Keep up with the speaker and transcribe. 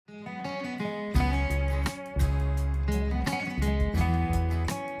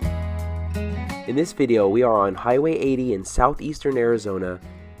In this video, we are on Highway 80 in southeastern Arizona,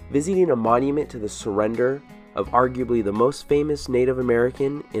 visiting a monument to the surrender of arguably the most famous Native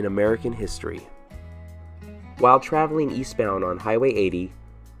American in American history. While traveling eastbound on Highway 80,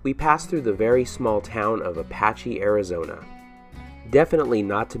 we passed through the very small town of Apache, Arizona. Definitely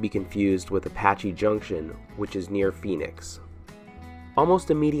not to be confused with Apache Junction, which is near Phoenix.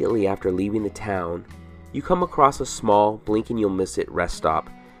 Almost immediately after leaving the town, you come across a small, blink and you'll miss it rest stop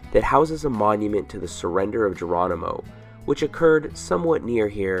that houses a monument to the surrender of Geronimo, which occurred somewhat near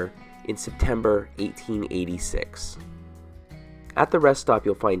here in September 1886. At the rest stop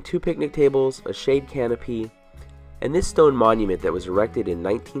you'll find 2 picnic tables, a shade canopy, and this stone monument that was erected in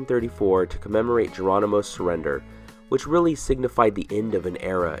 1934 to commemorate Geronimo's surrender, which really signified the end of an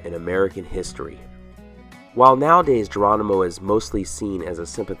era in American history. While nowadays Geronimo is mostly seen as a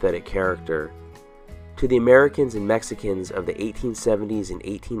sympathetic character, to the Americans and Mexicans of the 1870s and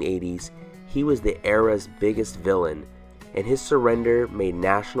 1880s, he was the era's biggest villain, and his surrender made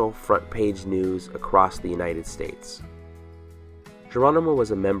national front-page news across the United States. Geronimo was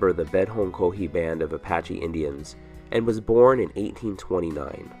a member of the Bedhon Kohi band of Apache Indians and was born in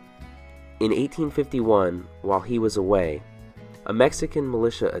 1829. In 1851, while he was away, a Mexican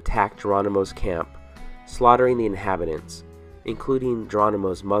militia attacked Geronimo's camp, slaughtering the inhabitants, including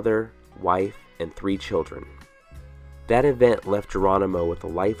Geronimo's mother, wife, and 3 children. That event left Geronimo with a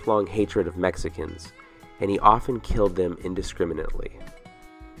lifelong hatred of Mexicans, and he often killed them indiscriminately.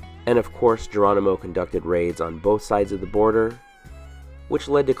 And of course, Geronimo conducted raids on both sides of the border, which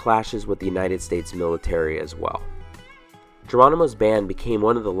led to clashes with the United States military as well. Geronimo's band became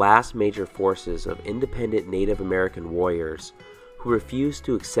one of the last major forces of independent Native American warriors who refused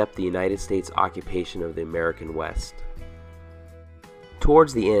to accept the United States occupation of the American West.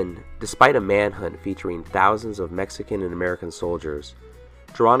 Towards the end, despite a manhunt featuring thousands of Mexican and American soldiers,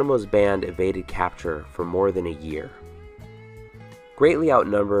 Geronimo's band evaded capture for more than a year. Greatly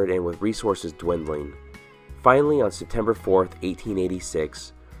outnumbered and with resources dwindling, finally on September 4th,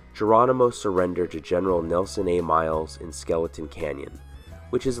 1886, Geronimo surrendered to General Nelson A. Miles in Skeleton Canyon,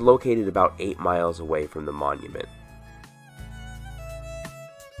 which is located about 8 miles away from the monument.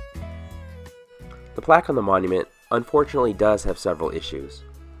 The plaque on the monument unfortunately does have several issues.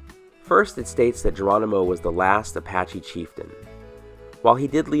 First, it states that Geronimo was the last Apache chieftain. While he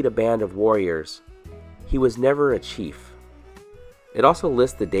did lead a band of warriors, he was never a chief. It also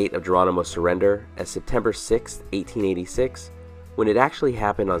lists the date of Geronimo's surrender as September 6, 1886, when it actually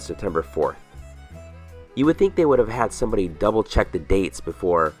happened on September 4th. You would think they would have had somebody double check the dates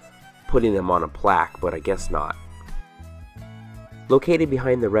before putting them on a plaque, but I guess not. Located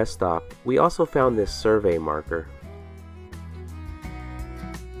behind the rest stop, we also found this survey marker.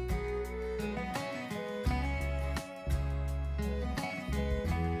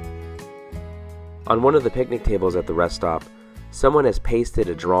 On one of the picnic tables at the rest stop, someone has pasted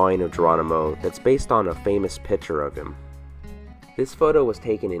a drawing of Geronimo that's based on a famous picture of him. This photo was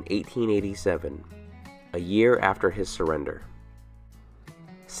taken in 1887, a year after his surrender.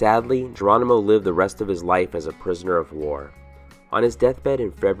 Sadly, Geronimo lived the rest of his life as a prisoner of war. On his deathbed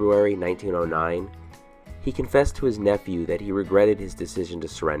in February 1909, he confessed to his nephew that he regretted his decision to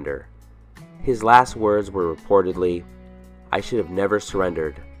surrender. His last words were reportedly, "I should have never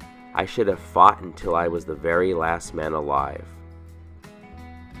surrendered. I should have fought until I was the very last man alive."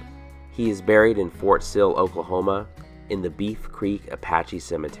 He is buried in Fort Sill, Oklahoma, in the Beef Creek Apache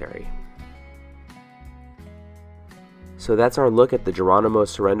Cemetery. So that's our look at the Geronimo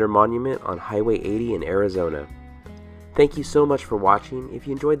Surrender Monument on Highway 80 in Arizona. Thank you so much for watching. If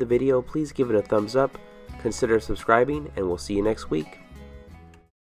you enjoyed the video, please give it a thumbs up, consider subscribing, and we'll see you next week.